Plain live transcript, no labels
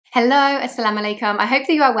Hello, assalamu alaikum. I hope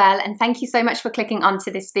that you are well and thank you so much for clicking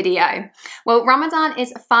onto this video. Well, Ramadan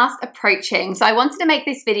is fast approaching, so I wanted to make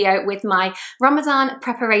this video with my Ramadan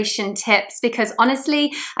preparation tips because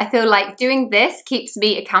honestly, I feel like doing this keeps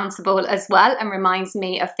me accountable as well and reminds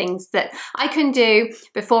me of things that I can do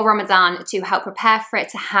before Ramadan to help prepare for it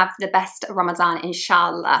to have the best Ramadan,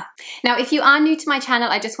 inshallah. Now, if you are new to my channel,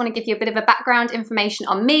 I just want to give you a bit of a background information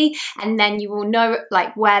on me and then you will know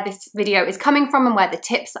like where this video is coming from and where the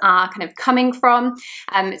tips are kind of coming from.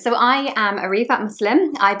 So I am a revert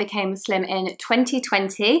Muslim. I became Muslim in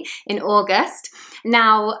 2020 in August.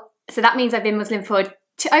 Now, so that means I've been Muslim for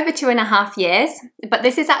over 2.5 years, but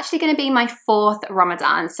this is actually going to be my 4th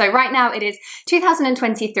Ramadan. So right now it is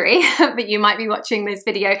 2023, but you might be watching this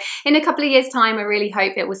video in a couple of years' time. I really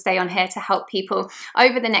hope it will stay on here to help people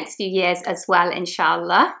over the next few years as well,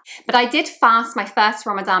 inshallah. But I did fast my first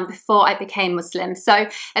Ramadan before I became Muslim. So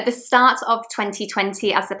at the start of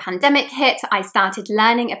 2020, as the pandemic hit, I started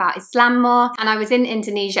learning about Islam more, and I was in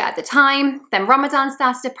Indonesia at the time. Then Ramadan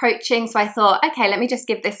started approaching, so I thought, okay, let me just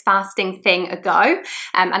give this fasting thing a go.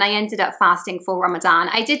 And I ended up fasting for Ramadan.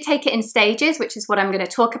 I did take it in stages, which is what I'm going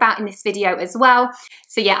to talk about in this video as well.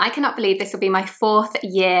 So yeah, I cannot believe this will be my 4th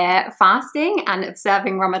year fasting and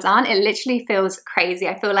observing Ramadan. It literally feels crazy.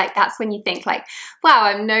 I feel like that's when you think like, wow,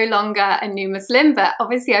 I'm no longer a new Muslim, but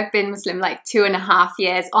obviously I've been Muslim like 2.5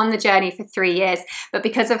 years, on the journey for 3 years. But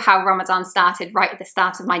because of how Ramadan started right at the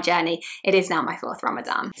start of my journey, it is now my 4th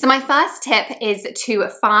Ramadan. So my first tip is to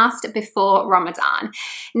fast before Ramadan.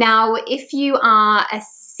 Now, if you are a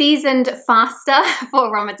seasoned faster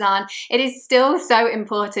for Ramadan, it is still so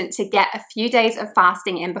important to get a few days of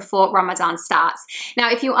fasting in before Ramadan starts. Now,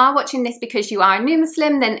 if you are watching this because you are a new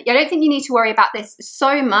Muslim, then I don't think you need to worry about this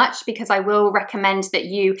so much because I will recommend that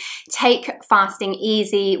you take fasting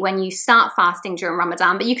easy when you start fasting during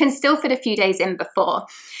Ramadan, but you can still fit a few days in before.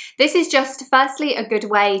 This is just firstly a good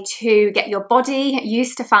way to get your body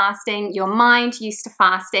used to fasting, your mind used to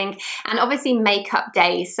fasting, and obviously make up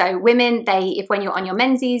days. So women, if when you're on your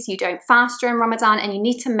menses, you don't fast during Ramadan and you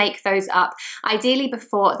need to make those up, ideally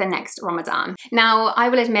before the next Ramadan. Now, I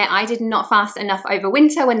will admit I did not fast enough over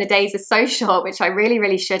winter when the days are so short, which I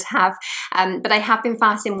really should have, but I have been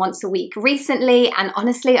fasting once a week recently, and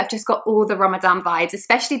honestly, I've just got all the Ramadan vibes,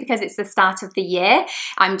 especially because it's the start of the year.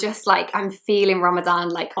 I'm just like, I'm feeling Ramadan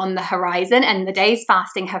like on the horizon, and the days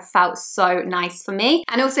fasting have felt so nice for me.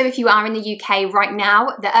 And also, if you are in the UK right now,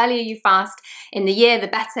 the earlier you fast in the year, the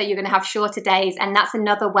better. You're going to have shorter days, and that's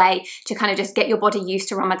another way to kind of just get your body used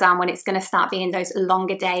to Ramadan when it's going to start being those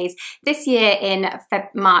longer days this year in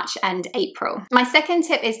March and April. My second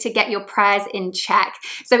tip is to get your prayers in check.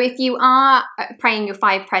 So if you are praying your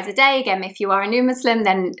 5 prayers a day, again, if you are a new Muslim,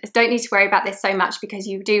 then don't need to worry about this so much because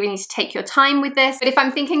you do need to take your time with this. But if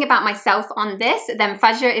I'm thinking about myself on this, then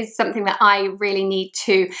Fajr is something that I really need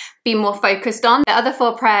to be more focused on. The other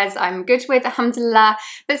 4 prayers I'm good with, alhamdulillah,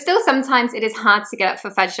 but still sometimes it is hard to get up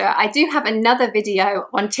for Fajr. I do have another video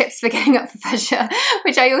on tips for getting up for Fajr,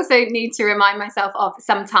 which I also need to remind myself of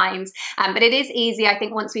sometimes, but it is easy. I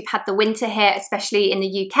think once we've had the winter here, especially in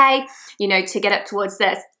the UK, you know, to get up towards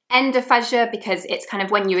this end of Fajr because it's kind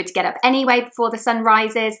of when you would get up anyway before the sun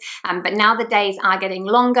rises, but now the days are getting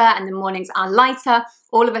longer and the mornings are lighter.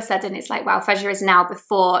 All of a sudden it's like, wow, Fajr is now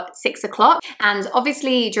before 6 o'clock. And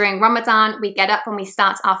obviously during Ramadan, we get up and we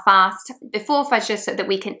start our fast before Fajr so that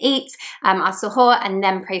we can eat our suhoor and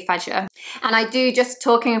then pray Fajr. And I do, just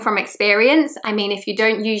talking from experience, I mean, if you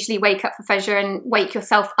don't usually wake up for Fajr and wake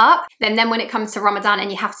yourself up, then when it comes to Ramadan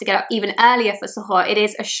and you have to get up even earlier for suhoor, it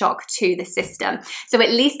is a shock to the system. So at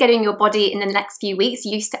least getting your body in the next few weeks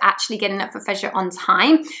used to actually getting up for Fajr on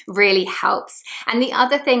time really helps. And the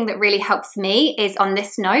other thing that really helps me is on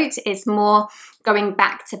this note is more going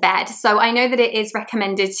back to bed. So I know that it is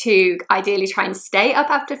recommended to ideally try and stay up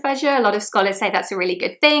after Fajr. A lot of scholars say that's a really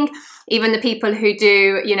good thing. Even the people who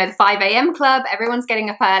do, you know, the 5 a.m. club, everyone's getting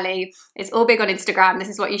up early. It's all big on Instagram. This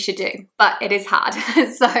is what you should do, but it is hard.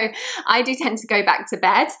 So I do tend to go back to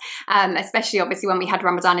bed, especially obviously when we had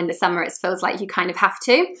Ramadan in the summer, it feels like you kind of have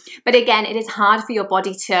to. But again, it is hard for your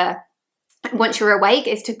body to, once you're awake,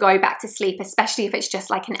 is to go back to sleep, especially if it's just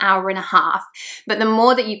like an hour and a half. But the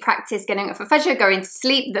more that you practice getting up for Fajr, going to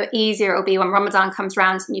sleep, the easier it'll be when Ramadan comes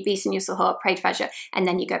around and you've eaten your suhoor, prayed Fajr, and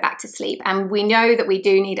then you go back to sleep. And we know that we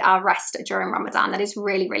do need our rest during Ramadan. That is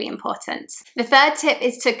really important. The third tip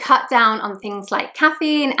is to cut down on things like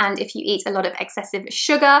caffeine, and if you eat a lot of excessive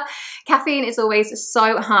sugar. Caffeine is always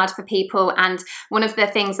so hard for people, and one of the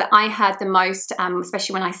things that I heard the most,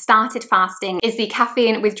 especially when I started fasting, is the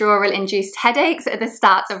caffeine withdrawal induced self-induced headaches at the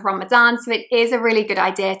start of Ramadan. So it is a really good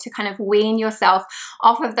idea to kind of wean yourself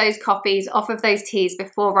off of those coffees, off of those teas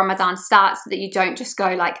before Ramadan starts, so that you don't just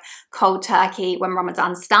go like cold turkey when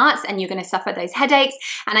Ramadan starts and you're going to suffer those headaches.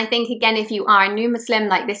 And I think, again, if you are a new Muslim,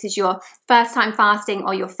 like this is your first time fasting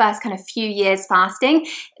or your first kind of few years fasting,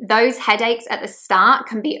 those headaches at the start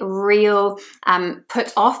can be a real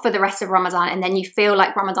put off for the rest of Ramadan, and then you feel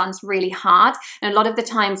like Ramadan's really hard. And a lot of the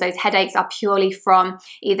times those headaches are purely from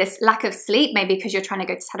either lack of sleep, maybe because you're trying to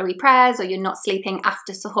go to Taraweeh prayers or you're not sleeping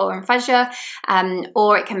after suhoor and fajr,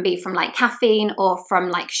 or it can be from like caffeine or from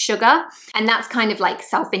like sugar, and that's kind of like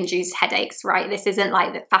self-induced headaches, right? This isn't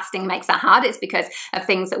like that fasting makes that hard, it's because of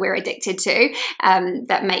things that we're addicted to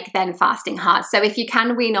that make then fasting hard. So if you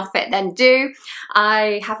can wean off it, then do.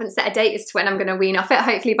 I haven't set a date as to when I'm going to wean off it.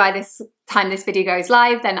 Hopefully by this time this video goes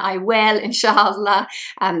live, then I will, inshallah.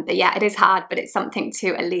 But yeah, it is hard, but it's something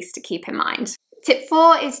to at least to keep in mind. Tip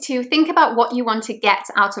 4 is to think about what you want to get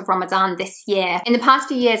out of Ramadan this year. In the past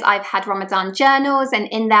few years, I've had Ramadan journals, and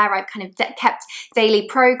in there I've kind of kept daily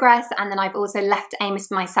progress, and then I've also left aims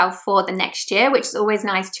for myself for the next year, which is always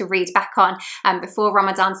nice to read back on before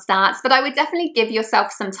Ramadan starts. But I would definitely give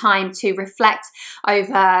yourself some time to reflect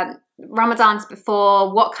over Ramadans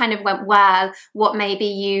before, what kind of went well, what maybe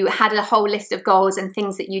you had a whole list of goals and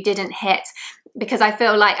things that you didn't hit. Because I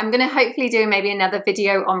feel like I'm going to hopefully do maybe another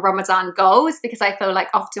video on Ramadan goals, because I feel like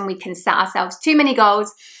often we can set ourselves too many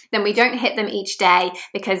goals, then we don't hit them each day,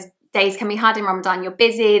 because days can be hard in Ramadan. You're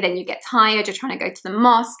busy, then you get tired, you're trying to go to the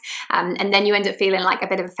mosque, and then you end up feeling like a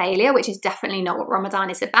bit of a failure, which is definitely not what Ramadan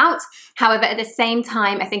is about. However, at the same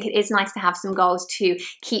time, I think it is nice to have some goals to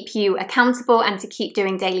keep you accountable and to keep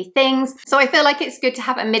doing daily things. So I feel like it's good to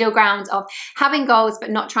have a middle ground of having goals, but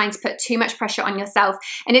not trying to put too much pressure on yourself.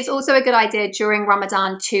 And it's also a good idea during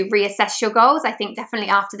Ramadan to reassess your goals. I think definitely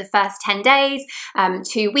after the first 10 days,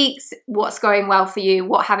 2 weeks, what's going well for you?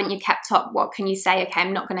 What haven't you kept up? What can you say, okay,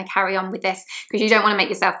 I'm not going to carry on with this, because you don't want to make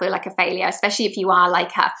yourself feel like a failure, especially if you are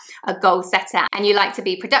like a goal setter and you like to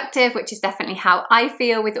be productive, which is definitely how I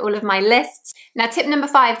feel with all of my lists. Now, tip number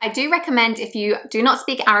 5, I do recommend, if you do not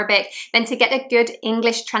speak Arabic, then to get a good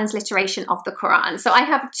English transliteration of the Quran. So I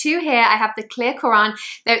have 2 here. I have the clear Quran.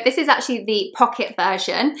 This is actually the pocket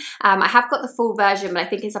version. I have got the full version, but I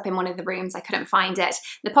think it's up in one of the rooms. I couldn't find it.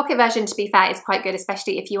 The pocket version, to be fair, is quite good,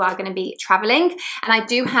 especially if you are going to be traveling. And I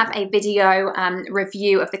do have a video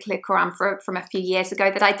review of the clear Quran from a few years ago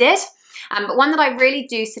that I did. But one that I really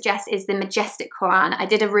do suggest is the Majestic Quran. I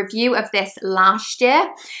did a review of this last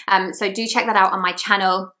year, so do check that out on my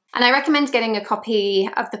channel. And I recommend getting a copy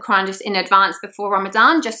of the Quran just in advance before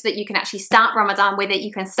Ramadan, just so that you can actually start Ramadan with it.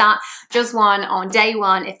 You can start just one on day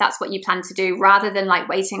 1 if that's what you plan to do, rather than like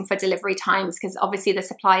waiting for delivery times, because obviously the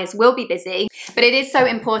suppliers will be busy. But it is so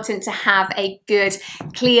important to have a good,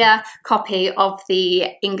 clear copy of the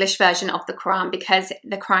English version of the Quran, because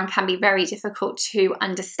the Quran can be very difficult to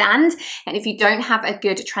understand. And if you don't have a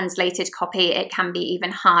good translated copy, it can be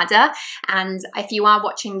even harder. And if you are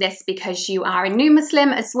watching this because you are a new Muslim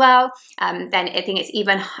as well, then I think it's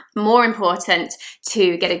even more important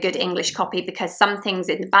to get a good English copy, because some things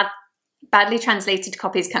in the badly translated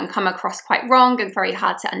copies can come across quite wrong and very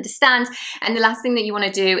hard to understand. And the last thing that you want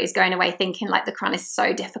to do is going away thinking like the Quran is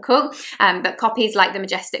so difficult. But copies like the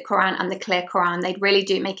Majestic Quran and the Clear Quran, they really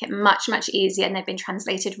do make it much, much easier, and they've been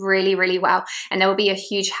translated really, really well. And there will be a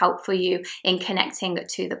huge help for you in connecting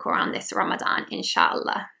to the Quran this Ramadan,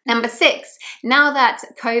 inshallah. Number 6, now that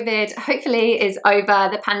COVID hopefully is over,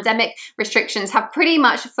 the pandemic restrictions have pretty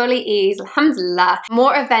much fully eased, alhamdulillah.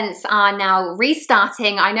 More events are now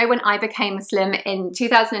restarting. I know when I became Muslim in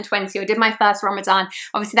 2020, or did my first Ramadan,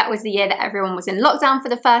 obviously that was the year that everyone was in lockdown for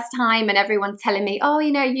the first time, and everyone's telling me, oh,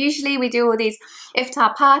 you know, usually we do all these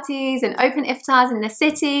iftar parties and open iftars in the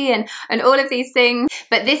city and all of these things.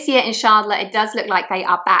 But this year, inshallah, it does look like they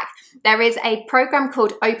are back. There is a program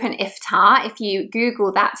called Open Iftar. If you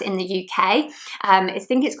Google that in the UK, I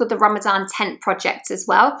think it's called the Ramadan Tent Project as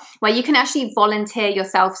well, where you can actually volunteer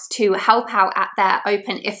yourselves to help out at their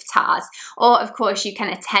open iftars. Or of course you can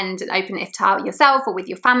attend an open iftar yourself or with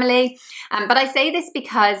your family. But I say this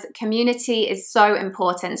because community is so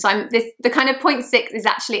important. So the kind of point 6 is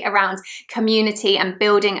actually around community and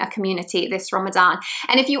building a community this Ramadan.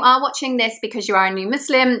 And if you are watching this because you are a new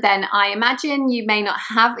Muslim, then I imagine you may not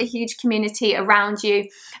have a huge community around you.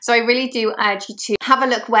 So I really do urge you to have a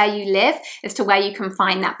look where you live as to where you can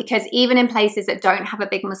find that, because even in places that don't have a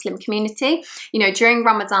big Muslim community, you know, during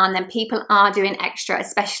Ramadan, then people are doing extra,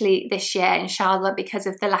 especially this year, inshallah, because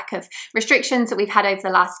of the lack of restrictions that we've had over the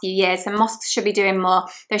last few years. And mosques should be doing more.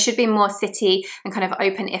 There should be more city and kind of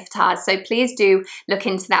open iftars. So please do look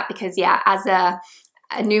into that, because yeah, as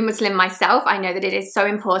a new Muslim myself, I know that it is so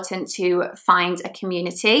important to find a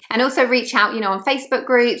community and also reach out, on Facebook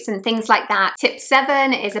groups and things like that. Tip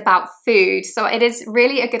 7 is about food. So it is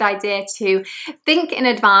really a good idea to think in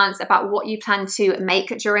advance about what you plan to make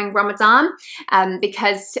during Ramadan,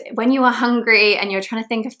 because when you are hungry and you're trying to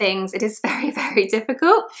think of things, it is very, very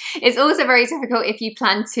difficult. It's also very difficult if you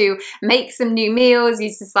plan to make some new meals, you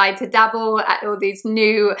decide to dabble at all these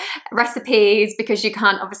new recipes because you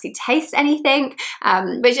can't obviously taste anything.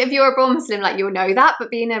 Which if you're a born Muslim, like, you'll know that, but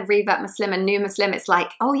being a revert Muslim and new Muslim, it's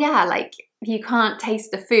like, oh yeah, like, you can't taste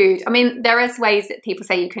the food. I mean, there is ways that people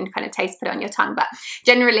say you can kind of taste, put it on your tongue, but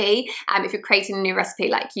generally, if you're creating a new recipe,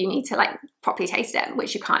 like, you need to like properly taste it,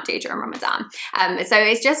 which you can't do during Ramadan. So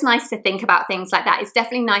it's just nice to think about things like that. It's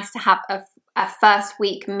definitely nice to have a first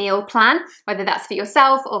week meal plan, whether that's for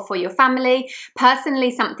yourself or for your family.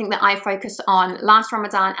 Personally, something that I focused on last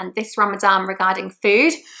Ramadan and this Ramadan regarding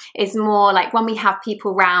food is more like when we have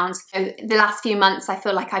people round. The last few months, I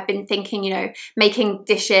feel like I've been thinking, making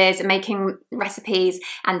dishes and making recipes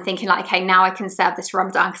and thinking like, okay, now I can serve this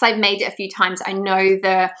Ramadan because I've made it a few times. I know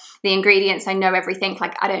the ingredients, I know everything,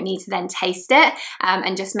 like I don't need to then taste it,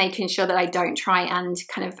 and just making sure that I don't try and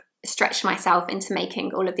kind of stretch myself into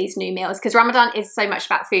making all of these new meals, because Ramadan is so much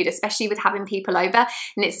about food, especially with having people over,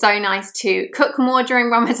 and it's so nice to cook more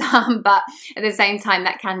during Ramadan, but at the same time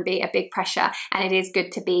that can be a big pressure, and it is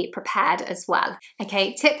good to be prepared as well.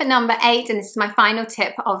 Okay, tip number 8, and this is my final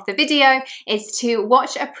tip of the video, is to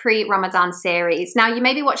watch a pre-Ramadan series. Now, you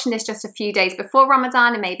may be watching this just a few days before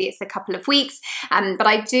Ramadan, and maybe it's a couple of weeks, but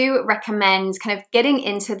I do recommend kind of getting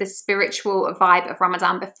into the spiritual vibe of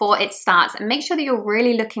Ramadan before it starts, and make sure that you're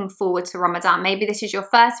really looking forward to Ramadan. Maybe this is your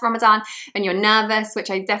first Ramadan and you're nervous,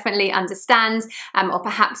 which I definitely understand, or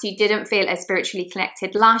perhaps you didn't feel as spiritually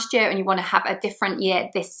connected last year and you want to have a different year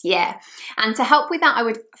this year. And to help with that, I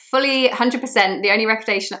would fully 100%, the only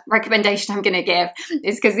recommendation I'm going to give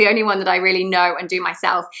is, because the only one that I really know and do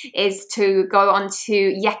myself, is to go onto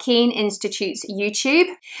Yaqeen Institute's YouTube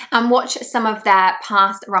and watch some of their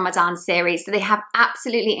past Ramadan series. So they have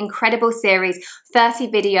absolutely incredible series, 30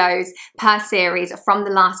 videos per series from the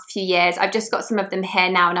last few years. I've just got some of them here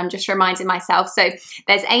now and I'm just reminding myself. So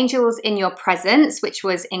there's Angels in Your Presence, which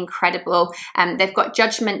was incredible. They've got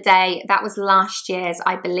Judgment Day, that was last year's,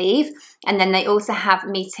 I believe. And then they also have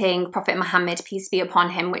Meeting Prophet Muhammad, peace be upon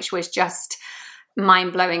him, which was just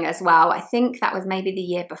mind-blowing as well. I think that was maybe the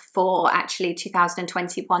year before, actually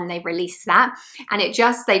 2021 they released that, and they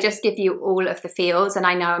just give you all of the feels. And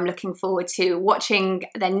I know I'm looking forward to watching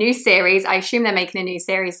their new series. I assume they're making a new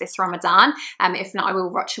series this Ramadan. If not, I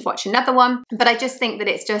will watch another one, but I just think that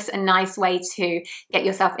it's just a nice way to get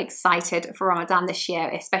yourself excited for Ramadan this year,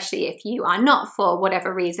 especially if you are not, for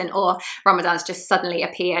whatever reason, or Ramadan's just suddenly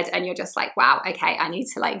appeared and you're just like, wow, okay, I need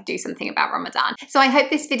to like do something about Ramadan. So I hope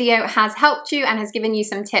this video has helped you and has given you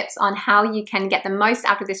some tips on how you can get the most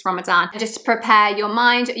out of this Ramadan, just to prepare your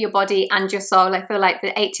mind, your body and your soul. I feel like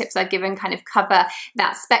the 8 tips I've given kind of cover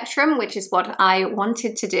that spectrum, which is what I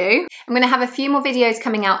wanted to do. I'm going to have a few more videos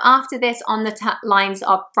coming out after this on the lines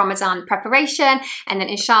of Ramadan preparation, and then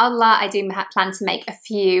inshallah I do plan to make a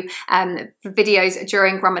few videos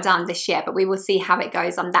during Ramadan this year, but we will see how it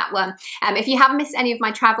goes on that one. If you haven't missed any of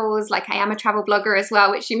my travels, like I am a travel blogger as well,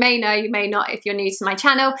 which you may know, you may not if you're new to my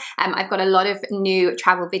channel. I've got a lot of new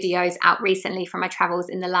travel videos out recently from my travels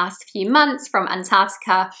in the last few months, from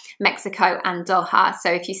Antarctica, Mexico and Doha. So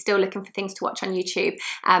if you're still looking for things to watch on YouTube,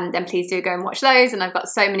 then please do go and watch those. And I've got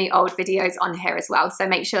so many old videos on here as well, so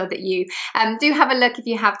make sure that you do have a look if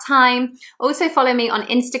you have time. Also follow me on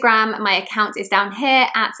Instagram. My account is down here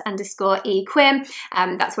at _equinn.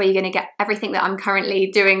 That's where you're going to get everything that I'm currently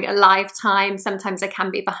doing live time. Sometimes I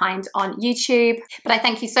can be behind on YouTube, but I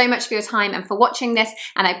thank you so much for your time and for watching this,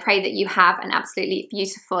 and I pray that you have an absolutely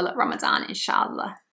beautiful Ramadan, inshallah.